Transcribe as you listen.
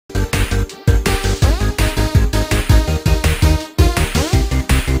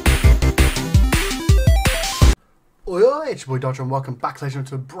Hey, it's your boy Dodger and welcome back to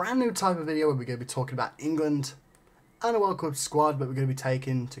a brand new type of video where we're going to be talking about England and a World Cup squad, but we're going to be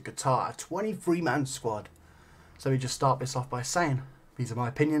taking to Qatar, a 23-man squad. So we just start this off by saying, these are my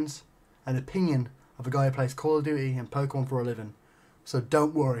opinions, an opinion of a guy who plays Call of Duty and Pokemon for a living. So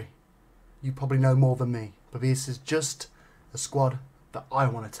don't worry, you probably know more than me, but this is just a squad that I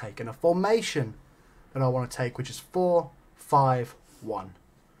want to take and a formation that I want to take, which is 4-5-1. I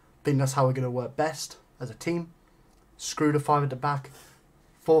think that's how we're going to work best as a team. Screw the 5 at the back.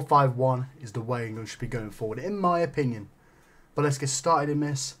 4-5-1 is the way England should be going forward, in my opinion. But let's get started in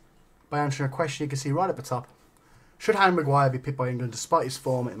this by answering a question you can see right at the top. Should Harry Maguire be picked by England despite his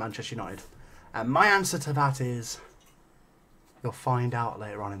form at Manchester United? And my answer to that is, you'll find out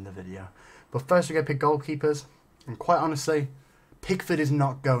later on in the video. But first we're going to pick goalkeepers. And quite honestly, Pickford is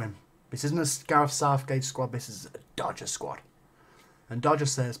not going. This isn't a Gareth Southgate squad, this is a Dodger squad. And Dodger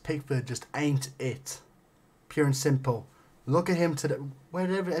says Pickford just ain't it. Pure and simple. Look at him today. Where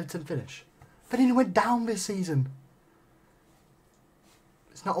did Everton finish? But he went down this season.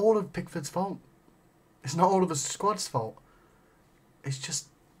 It's not all of Pickford's fault. It's not all of the squad's fault. It's just,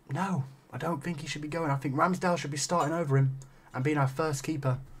 no, I don't think he should be going. I think Ramsdale should be starting over him and being our first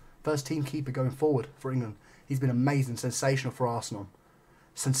team keeper going forward for England. He's been amazing, sensational for Arsenal.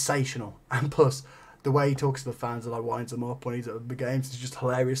 Sensational. And plus, the way he talks to the fans and like winds them up when he's at the games is just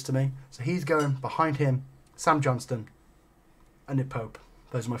hilarious to me. So he's going behind him. Sam Johnston and Nick Pope.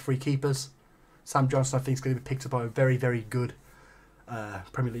 Those are my three keepers. Sam Johnston, I think, is going to be picked up by a very, very good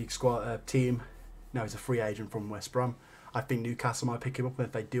Premier League squad team. Now he's a free agent from West Brom. I think Newcastle might pick him up, and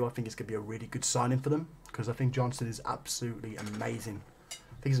if they do, I think it's going to be a really good signing for them because I think Johnston is absolutely amazing.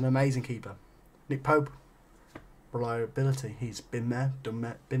 I think he's an amazing keeper. Nick Pope, reliability. He's been there,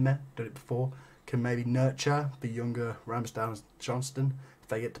 done it before. Can maybe nurture the younger Ramsdale and Johnston if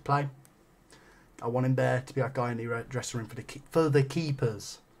they get to play. I want him there to be that guy in the dressing room for the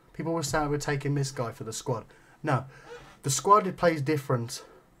keepers. People were saying we're taking this guy for the squad. No, the squad, it plays different,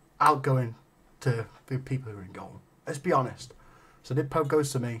 outgoing to the people who are in goal. Let's be honest. So Nick Pope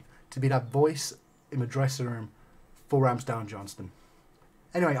goes to me to be that voice in the dressing room for Ramsdale and Johnston.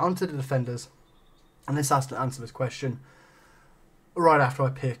 Anyway, on to the defenders. And let's answer this question right after I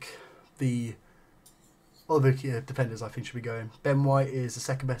pick the other defenders I think should be going. Ben White is the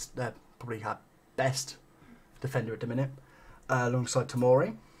second best, probably best defender at the minute, alongside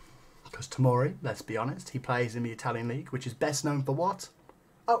Tomori, because Tomori, let's be honest, he plays in the Italian league, which is best known for what?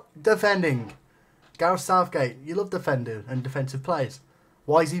 Oh, defending. Gareth Southgate, you love defending and defensive plays.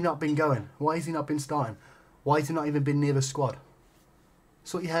 Why has he not been going? Why has he not been starting? Why has he not even been near the squad?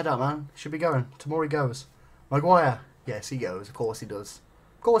 Sort your head out, man. Should be going. Tomori goes. Maguire, yes, he goes. Of course he does.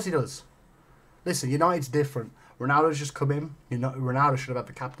 Of course he does. Listen, United's different. Ronaldo's just come in. Ronaldo should have had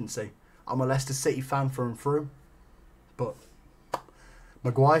the captaincy. I'm a Leicester City fan through and through, but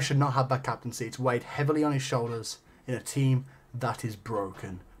Maguire should not have that captaincy. It's weighed heavily on his shoulders in a team that is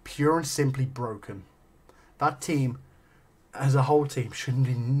broken. Pure and simply broken. That team, as a whole team, shouldn't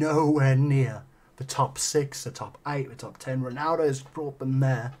be nowhere near the top 6, the top 8, the top 10. Ronaldo has brought them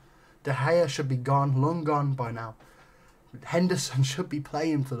there. De Gea should be gone, long gone by now. Henderson should be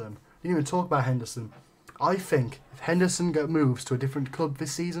playing for them. Didn't even talk about Henderson. I think if Henderson moves to a different club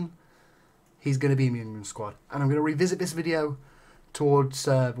this season, he's going to be in the England squad. And I'm going to revisit this video towards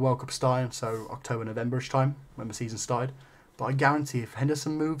the World Cup starting, so October, November-ish time, when the season started. But I guarantee if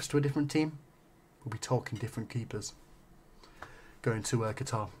Henderson moves to a different team, we'll be talking different keepers going to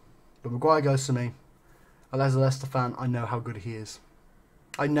Qatar. But Maguire goes to me. And as a Leicester fan, I know how good he is.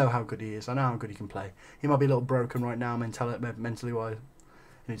 I know how good he is. I know how good he can play. He might be a little broken right now, mentally wise,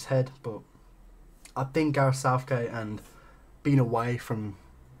 in his head. But I think Gareth Southgate and being away from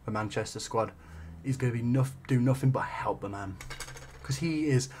the Manchester squad is going to be do nothing but help the man. Because he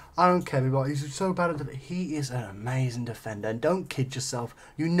is, I don't care about, he's so bad at it. He is an amazing defender. And don't kid yourself.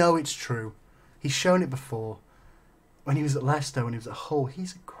 You know it's true. He's shown it before. When he was at Leicester, when he was at Hull,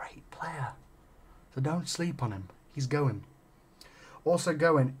 he's a great player. So don't sleep on him. He's going. Also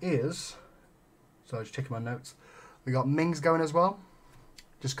going is, so I was checking my notes, we got Mings going as well.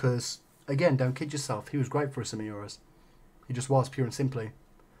 Just because, again, don't kid yourself. He was great for us in the Euros. He just was, pure and simply.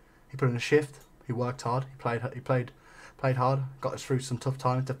 He put in a shift. He worked hard. He played hard. Got us through some tough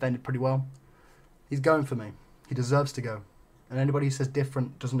times. Defended pretty well. He's going for me. He deserves to go. And anybody who says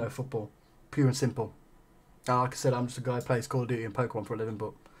different doesn't know football. Pure and simple. Now, like I said, I'm just a guy who plays Call of Duty and Pokemon for a living.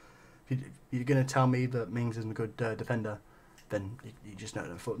 But if you're going to tell me that Mings isn't a good defender, then you just don't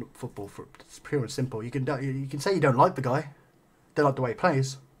know football. It's pure and simple. You can say you don't like the guy. Don't like the way he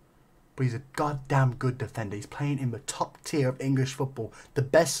plays. But he's a goddamn good defender. He's playing in the top tier of English football, the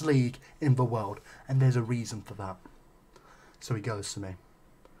best league in the world, and there's a reason for that. So he goes to me.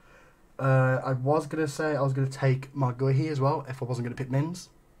 I was going to say I was going to take Marguhi as well if I wasn't going to pick Mins.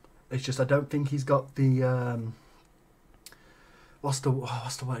 It's just I don't think he's got the... what's the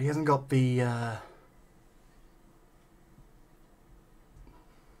word? He hasn't got the... I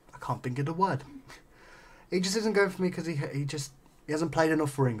can't think of the word. He just isn't going for me because he hasn't played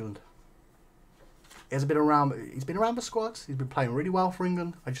enough for England. He hasn't been around. He's been around the squads. He's been playing really well for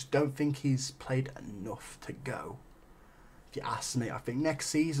England. I just don't think he's played enough to go. If you ask me, I think next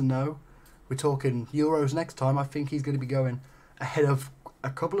season though, we're talking Euros next time. I think he's going to be going ahead of a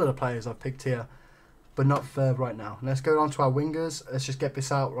couple of the players I've picked here, but not third right now. Let's go on to our wingers. Let's just get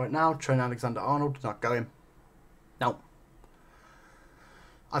this out right now. Trent Alexander-Arnold not going. No.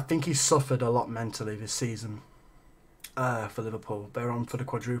 I think he's suffered a lot mentally this season for Liverpool. They're on for the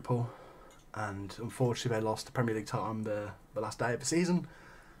quadruple, and unfortunately they lost the Premier League title on the last day of the season.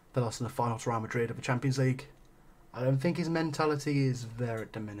 They lost in the final to Real Madrid of the Champions League. I don't think his mentality is there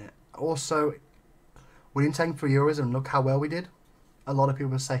at the minute. Also, we didn't take him for Euros, and look how well we did. A lot of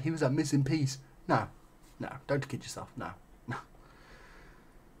people say he was that missing piece. No, don't kid yourself. No.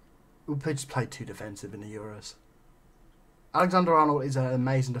 We just played too defensive in the Euros. Alexander-Arnold is an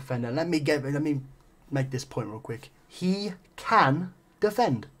amazing defender. Let me make this point real quick. He can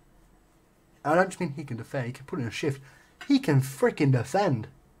defend. I don't just mean he can defend. He can put in a shift. He can freaking defend.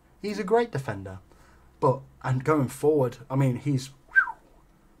 He's a great defender. And going forward, I mean, he's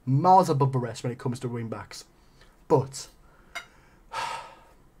miles above the rest when it comes to wing backs. But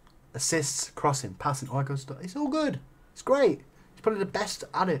assists, crossing, passing, all that good stuff. It's all good. It's great. He's probably the best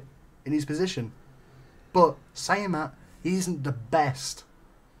at it in his position. But saying that, he isn't the best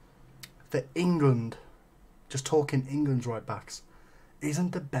for England. Just talking England's right backs.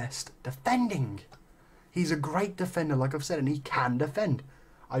 Isn't the best defending. He's a great defender, like I've said, and he can defend.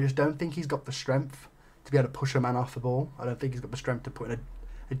 I just don't think he's got the strength to be able to push a man off the ball. I don't think he's got the strength to put in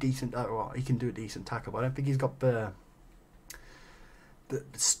a decent... Well, he can do a decent tackle, but I don't think he's got the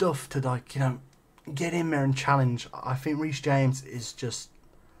stuff to, like, you know, get in there and challenge. I think Reece James is just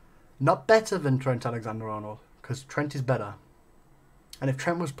not better than Trent Alexander-Arnold, because Trent is better. And if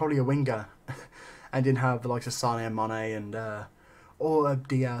Trent was probably a winger and didn't have the likes of Sané and Mane and or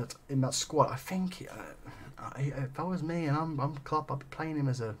Diaz in that squad, I think if that was me and I'm Klopp, I'd be playing him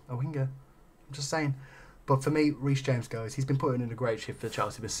as a winger. I'm just saying. But for me, Reece James goes. He's been putting in a great shift for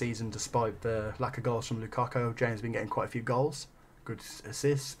Chelsea this season, despite the lack of goals from Lukaku. James has been getting quite a few goals, good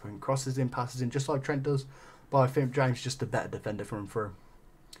assists, putting crosses in, passes in, just like Trent does. But I think James is just a better defender for him through.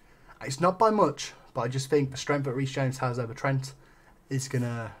 It's not by much, but I just think the strength that Reece James has over Trent is going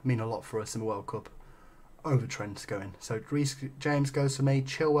to mean a lot for us in the World Cup over Trent going. So Reece James goes for me.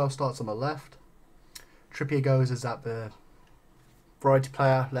 Chilwell starts on the left. Trippier goes as at the variety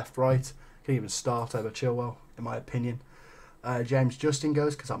player, left-right. Can even start over Chilwell, in my opinion. James Justin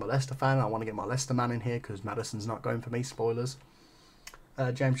goes because I'm a Leicester fan. I want to get my Leicester man in here because Maddison's not going for me. Spoilers.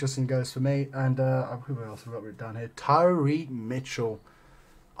 James Justin goes for me. And who else have I got written down here? Tyree Mitchell.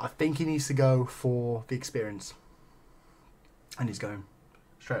 I think he needs to go for the experience. And he's going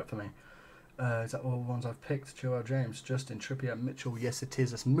straight up for me. Is that all the ones I've picked? Chilwell, James, Justin, Trippier, Mitchell. Yes, it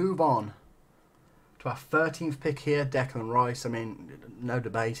is. Let's move on to our 13th pick here, Declan Rice. I mean, no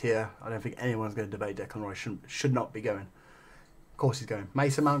debate here. I don't think anyone's going to debate Declan Rice. Should not be going. Of course he's going.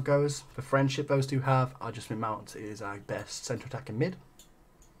 Mason Mount goes. For friendship those two have, I just think Mount is our best centre attacking mid.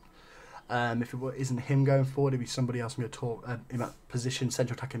 If it isn't him going forward, it'll be somebody else I'm going to talk in that position,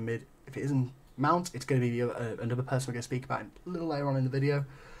 centre attacking mid. If it isn't Mount, it's going to be another person we're going to speak about a little later on in the video.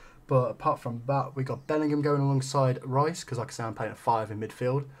 But apart from that, we got Bellingham going alongside Rice, because like I say, I'm playing at 5 in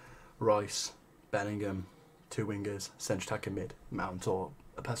midfield. Rice, Bellingham, 2 wingers, centre attacking mid, Mount, or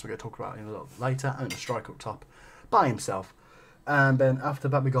a person we're going to talk about in a little later, and a striker up top by himself. And then after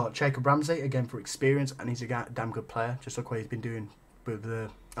that, we got Jacob Ramsey, again for experience, and he's a damn good player, just like what he's been doing with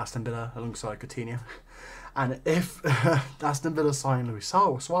Aston Villa alongside Coutinho. And if Aston Villa sign Luis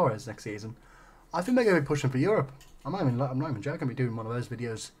Suarez next season, I think they're going to be pushing for Europe. I'm not even joking. I'll be doing one of those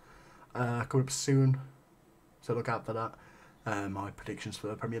videos coming up soon, so look out for that. My predictions for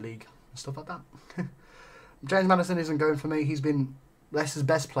the Premier League and stuff like that. James Maddison isn't going for me. He's been Leicester's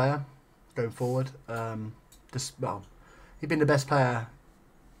best player going forward. He's been the best player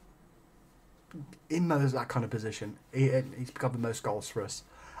in that kind of position. He's got the most goals for us.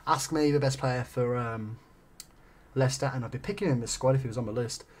 Ask me the best player for Leicester, and I'd be picking him in the squad if he was on the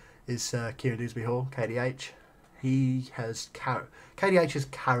list, is Kieran Dewsbury-Hall, KDH. KDH has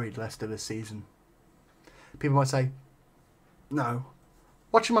carried Leicester this season. People might say, no.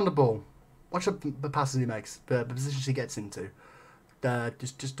 Watch him on the ball. Watch the passes he makes, the positions he gets into.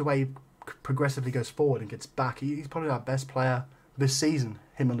 Just the way he progressively goes forward and gets back. He's probably our best player this season,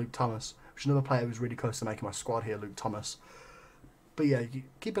 him and Luke Thomas, which is another player who's really close to making my squad here, Luke Thomas. But yeah,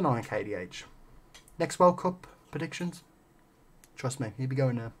 keep an eye on KDH. Next World Cup predictions, trust me, he'd be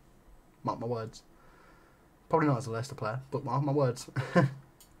going there. Mark my words. Probably not as a Leicester player, but mark my words.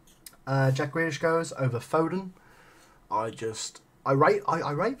 Jack Grealish goes over Foden. I rate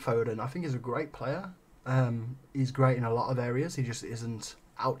Foden. I think he's a great player. He's great in a lot of areas. He just isn't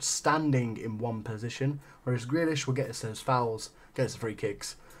outstanding in one position. Whereas Grealish will get us those fouls, get us the free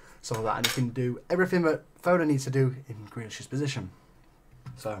kicks, stuff like that, and he can do everything that Foden needs to do in Grealish's position.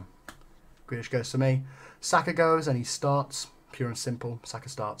 So Grealish goes to me. Saka goes and he starts. Pure and simple. Saka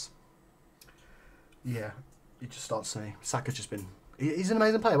starts. Yeah, he just starts to me. Saka's just been... He's an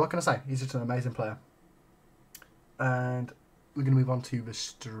amazing player. What can I say? He's just an amazing player. And we're going to move on to the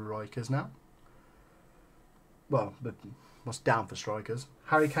strikers now. Well, what's down for strikers?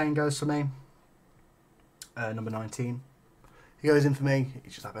 Harry Kane goes for me. Number 19. He goes in for me.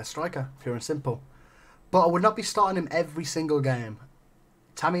 He's just our best striker. Pure and simple. But I would not be starting him every single game.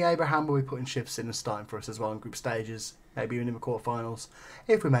 Tammy Abraham will be putting shifts in and starting for us as well in group stages. Maybe even in the quarterfinals.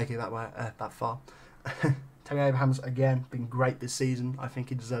 If we make it that far. Tammy Abraham's, again, been great this season. I think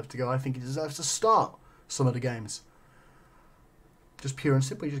he deserves to go. I think he deserves to start some of the games. Just pure and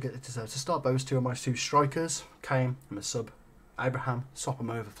simple, he deserves to start. Those two are my two strikers. Kane, I'm a sub. Abraham, swap him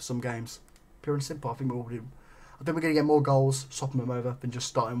over for some games. Pure and simple. I think we're going to get more goals, swapping them over, than just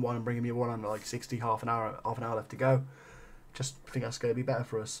starting one and bringing me one on like 60, half an hour left to go. Just think that's going to be better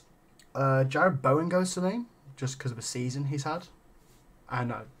for us. Jared Bowen goes to me, just because of the season he's had. And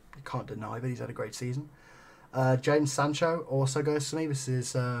you can't deny that he's had a great season. Jadon Sancho also goes to me. This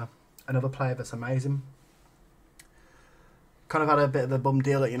is another player that's amazing. Kind of had a bit of a bum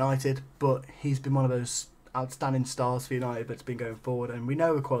deal at United, but he's been one of those outstanding stars for United that's been going forward. And we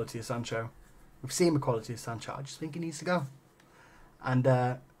know the quality of Sancho. We've seen the quality of Sancho. I just think he needs to go. And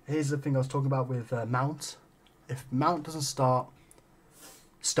here's the thing I was talking about with Mount. If Mount doesn't start,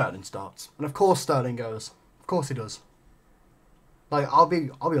 Sterling starts. And of course Sterling goes. Of course he does. Like, I'll be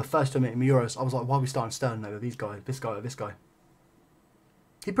the first to admit in the Euros, I was like, why are we starting Sterling over these guys, this guy, or this guy?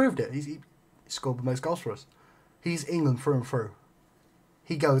 He proved it. He scored the most goals for us. He's England through and through.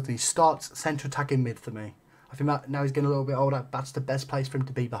 He goes and he starts centre attacking mid for me. I think that now he's getting a little bit older. That's the best place for him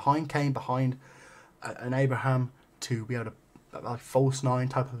to be, behind Kane, behind an Abraham, to be able to, like, false nine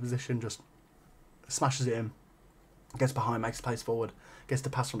type of position, just smashes it in, gets behind, makes the place forward, gets the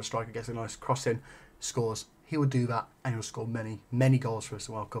pass from a striker, gets a nice cross in, scores. He will do that, and he'll score many, many goals for us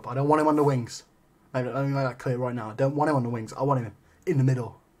in the World Cup. I don't want him on the wings. Let me make that clear right now. I don't want him on the wings. I want him in the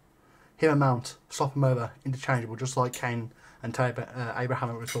middle. Him and Mount, swap him over, interchangeable, just like Kane and Abraham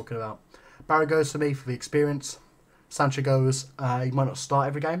we were talking about. Barry goes for me for the experience. Sancho goes, he might not start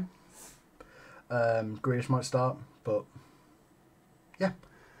every game. Grealish might start, but yeah.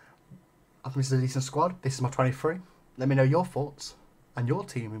 I think this is a decent squad. This is my 23. Let me know your thoughts and your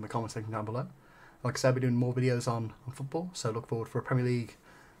team in the comment section down below. Like I said, we're doing more videos on football, so look forward for a Premier League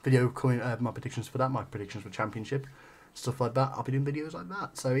video coming, my predictions for that, my predictions for Championship, stuff like that. I'll be doing videos like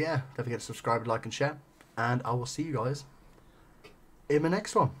that. So yeah, don't forget to subscribe, like and share, and I will see you guys in the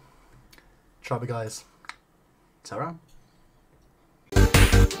next one. Try, guys. Ta-ra.